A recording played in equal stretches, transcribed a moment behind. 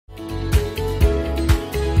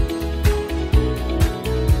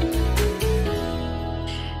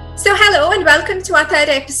and welcome to our third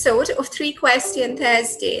episode of Three Question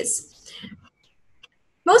Thursdays.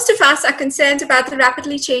 Most of us are concerned about the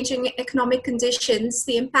rapidly changing economic conditions,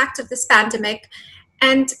 the impact of this pandemic,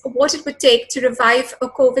 and what it would take to revive a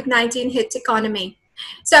COVID-19 hit economy.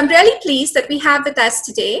 So I'm really pleased that we have with us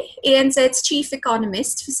today ANZ's Chief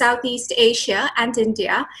Economist for Southeast Asia and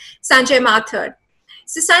India, Sanjay Mathur.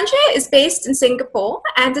 So Sanjay is based in Singapore,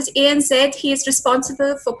 and at ANZ, he is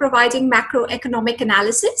responsible for providing macroeconomic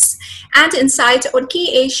analysis and insight on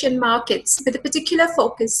key Asian markets with a particular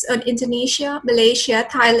focus on Indonesia, Malaysia,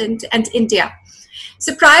 Thailand, and India.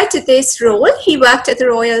 So prior to this role, he worked at the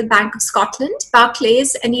Royal Bank of Scotland,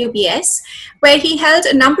 Barclays, and UBS, where he held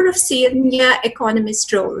a number of senior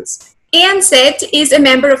economist roles. ANZ is a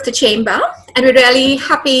member of the Chamber, and we're really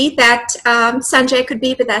happy that Sanjay could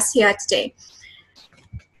be with us here today.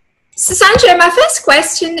 So Sanjay, my first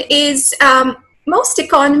question is, most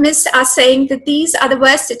economists are saying that these are the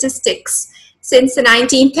worst statistics since the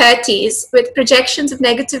 1930s, with projections of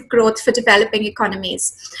negative growth for developing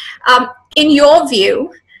economies. In your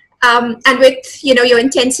view, and with your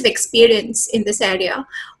intensive experience in this area,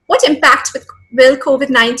 what impact will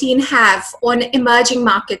COVID-19 have on emerging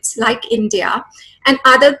markets like India and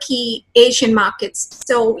other key Asian markets?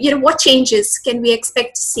 So, what changes can we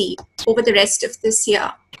expect to see over the rest of this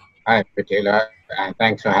year? Hi, Patila, and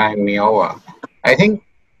thanks for having me over. I think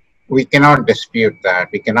we cannot dispute that.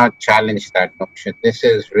 We cannot challenge that notion. This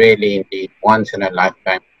is really indeed once in a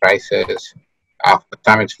lifetime crisis. After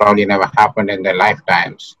time, it's probably never happened in their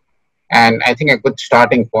lifetimes. And I think a good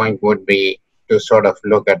starting point would be to sort of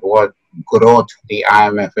look at what growth the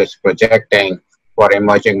IMF is projecting for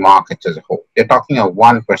emerging markets as a whole. They're talking of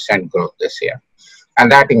 1% growth this year.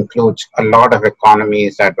 And that includes a lot of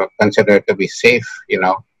economies that were considered to be safe,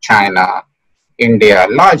 China, India,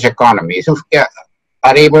 large economies who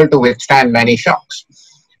are able to withstand many shocks.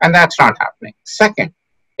 And that's not happening. Second,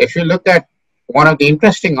 if you look at one of the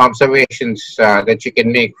interesting observations that you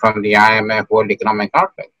can make from the IMF World Economic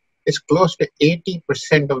Outlook, is close to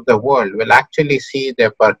 80% of the world will actually see their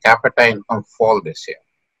per capita income fall this year.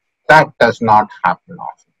 That does not happen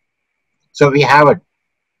often. So we have a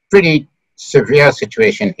pretty severe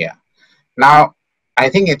situation here. Now, I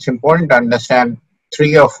think it's important to understand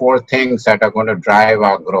 3 or 4 things that are going to drive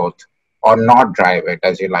our growth or not drive it,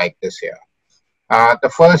 as you like, this year. The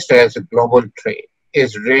first is global trade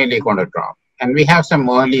is really going to drop. And we have some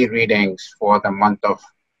early readings for the month of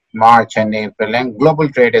March and April, and global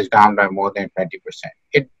trade is down by more than 20%.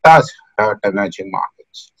 It does hurt emerging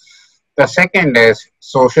markets. The second is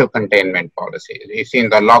social containment policies. We've seen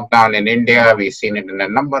the lockdown in India. We've seen it in a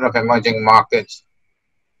number of emerging markets.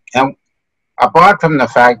 And apart from the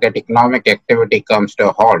fact that economic activity comes to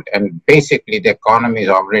a halt and basically the economy is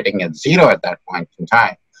operating at zero at that point in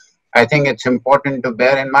time, I think it's important to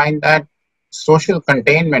bear in mind that social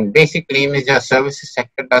containment basically means your services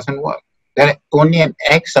sector doesn't work. There are only an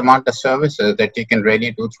X amount of services that you can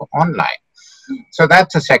really do through online. So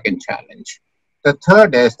that's a second challenge. The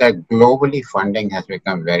third is that globally funding has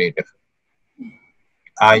become very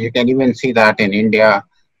difficult. You can even see that in India.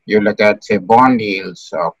 You look at, say, bond yields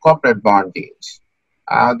or corporate bond yields.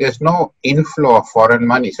 There's no inflow of foreign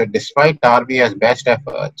money. So despite RBI's best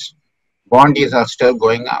efforts, bond yields are still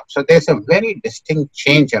going up. So there's a very distinct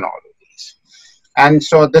change in all of these. And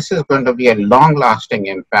so this is going to be a long-lasting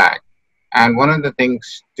impact. And one of the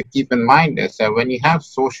things to keep in mind is that when you have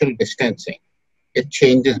social distancing, it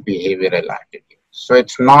changes behavioral attitudes. So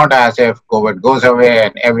it's not as if COVID goes away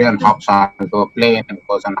and everyone hops onto a plane and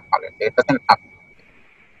goes on a holiday. It doesn't happen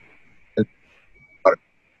for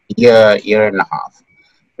a year and a half.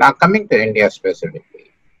 Now coming to India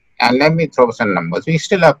specifically, and let me throw some numbers. We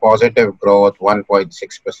still have positive growth,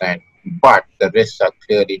 1.6%, but the risks are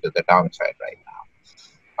clearly to the downside right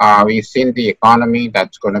now. We've seen the economy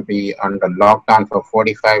that's going to be under lockdown for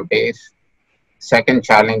 45 days. Second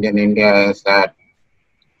challenge in India is that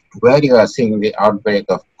where you are seeing the outbreak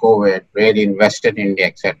of COVID, really invested in India,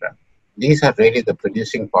 etc. These are really the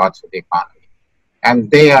producing parts of the economy, and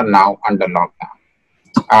they are now under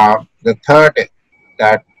lockdown. The third is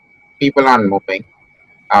that people aren't moving.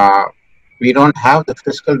 We don't have the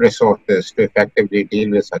fiscal resources to effectively deal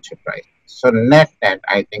with such a crisis. So net,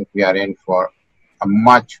 I think we are in for a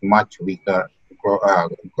much, much weaker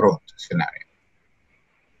growth scenario.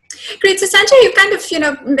 Great. So Sanjay, you kind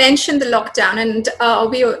of, mentioned the lockdown and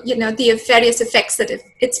the various effects that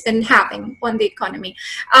it's been having on the economy.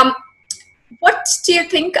 What do you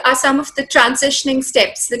think are some of the transitioning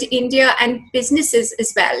steps that India and businesses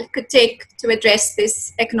as well could take to address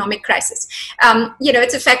this economic crisis?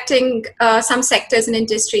 It's affecting some sectors and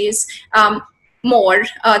industries. more.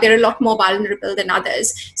 They're a lot more vulnerable than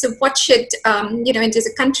others. So what should, India as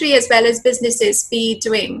a country as well as businesses be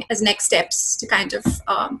doing as next steps to kind of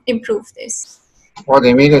improve this? Well, the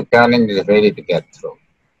immediate challenge is really to get through.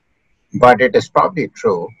 But it is probably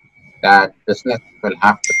true that business will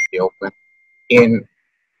have to be open in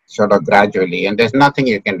sort of gradually, and there's nothing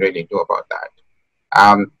you can really do about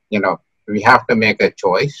that. We have to make a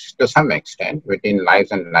choice to some extent between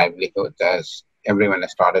lives and livelihoods, as everyone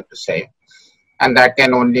has started to say. And that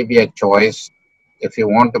can only be a choice if you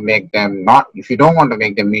want to make them not, if you don't want to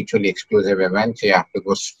make them mutually exclusive events, you have to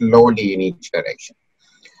go slowly in each direction.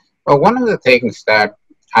 But one of the things that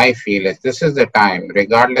I feel is this is the time,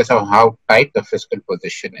 regardless of how tight the fiscal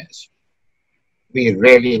position is, we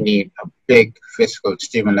really need a big fiscal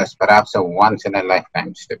stimulus, perhaps a once in a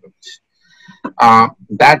lifetime stimulus.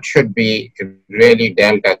 That should be really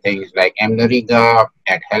dealt at things like MNREGA,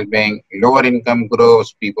 at helping lower income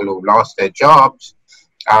groups, people who've lost their jobs.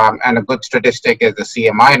 And a good statistic is the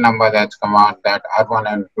CMI number that's come out that urban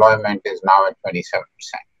employment is now at 27%.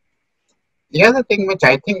 The other thing which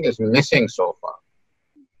I think is missing so far,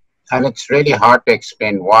 and it's really hard to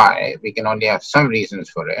explain why, we can only have some reasons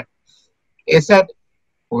for it, is that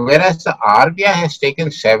whereas the RBI has taken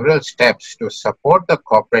several steps to support the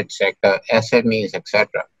corporate sector, SMEs, etc.,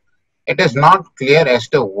 it is not clear as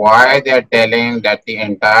to why they are telling that the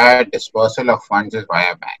entire dispersal of funds is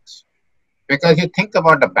via banks. Because you think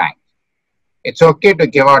about a bank, it's okay to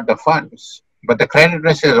give out the funds, but the credit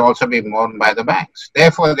risk is also being borne by the banks.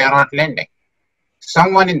 Therefore, they are not lending.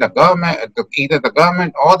 Someone in the government, either the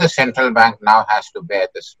government or the central bank now has to bear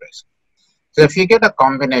this risk. So if you get a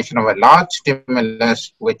combination of a large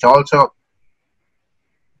stimulus, which also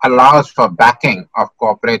allows for backing of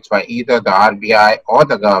corporates by either the RBI or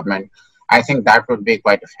the government, I think that would be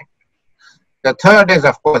quite effective. The third is,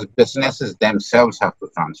 of course, businesses themselves have to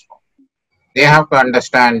transform. They have to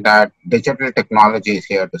understand that digital technology is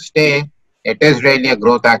here to stay. It is really a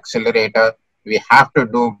growth accelerator. We have to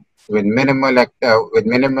do with minimal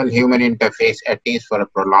human interface, at least for a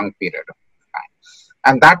prolonged period of time.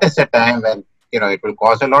 And that is the time when, it will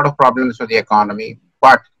cause a lot of problems for the economy,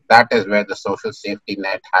 but that is where the social safety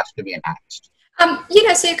net has to be enhanced.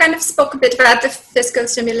 So you kind of spoke a bit about the fiscal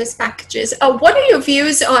stimulus packages. What are your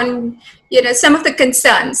views on, some of the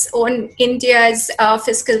concerns on India's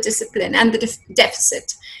fiscal discipline and the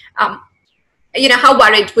deficit? How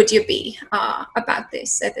worried would you be about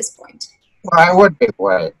this at this point? Well, I would be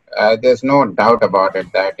worried. There's no doubt about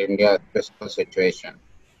it that India's fiscal situation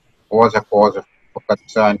was a cause of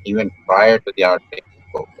concern even prior to the outbreak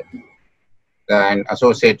of COVID. And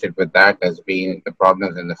associated with that has been the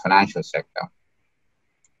problems in the financial sector.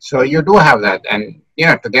 So you do have that. And,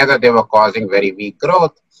 together they were causing very weak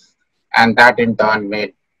growth. And that in turn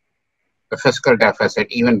made the fiscal deficit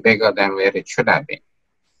even bigger than where it should have been.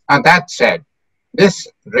 Now, that said, this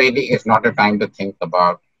really is not a time to think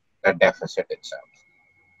about the deficit itself.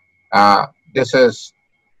 This is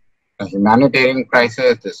a humanitarian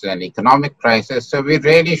crisis, this is an economic crisis, so we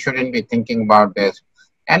really shouldn't be thinking about this.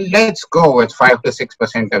 And let's go with 5 to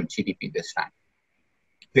 6% of GDP this time.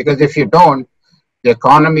 Because if you don't, the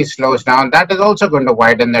economy slows down, that is also going to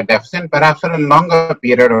widen the deficit, perhaps for a longer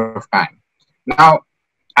period of time. Now,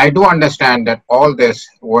 I do understand that all this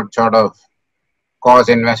would sort of cause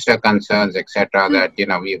investor concerns, etc., that,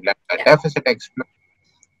 we've let the deficit explode.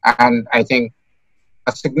 And I think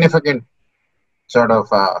a significant sort of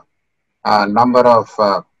number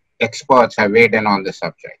of experts have weighed in on the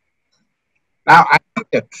subject. Now, I think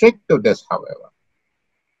the trick to this, however,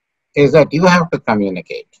 is that you have to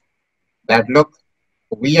communicate that, look,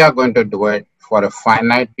 we are going to do it for a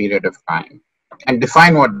finite period of time and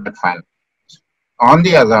define what that finite is, on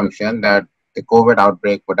the assumption that the COVID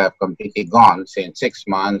outbreak would have completely gone, say in 6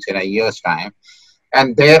 months, in a year's time.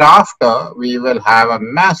 And thereafter, we will have a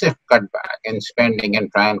massive cutback in spending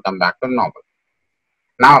and try and come back to normal.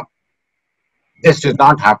 Now, this did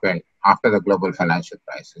not happen after the global financial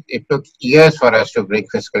crisis. It took years for us to bring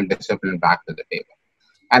fiscal discipline back to the table.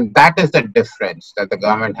 And that is the difference that the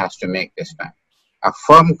government has to make this time. A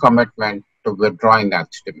firm commitment to withdrawing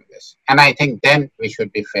that stimulus. And I think then we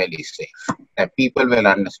should be fairly safe, that people will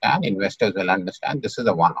understand, investors will understand, this is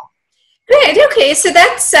a one-off. Great. Okay, so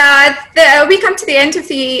that's we come to the end of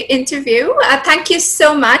the interview. Thank you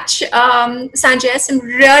so much, Sanjay. Some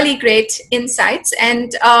really great insights,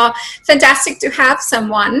 and fantastic to have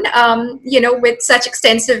someone with such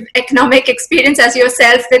extensive economic experience as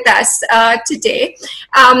yourself with us today.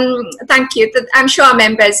 Thank you. I'm sure our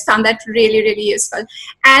members found that really, really useful.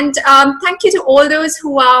 And thank you to all those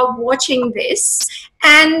who are watching this.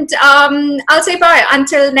 And I'll say bye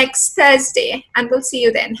until next Thursday, and we'll see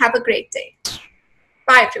you then. Have a great day.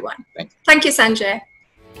 Bye, everyone. Thank you. Thank you, Sanjay.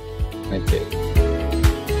 Thank you.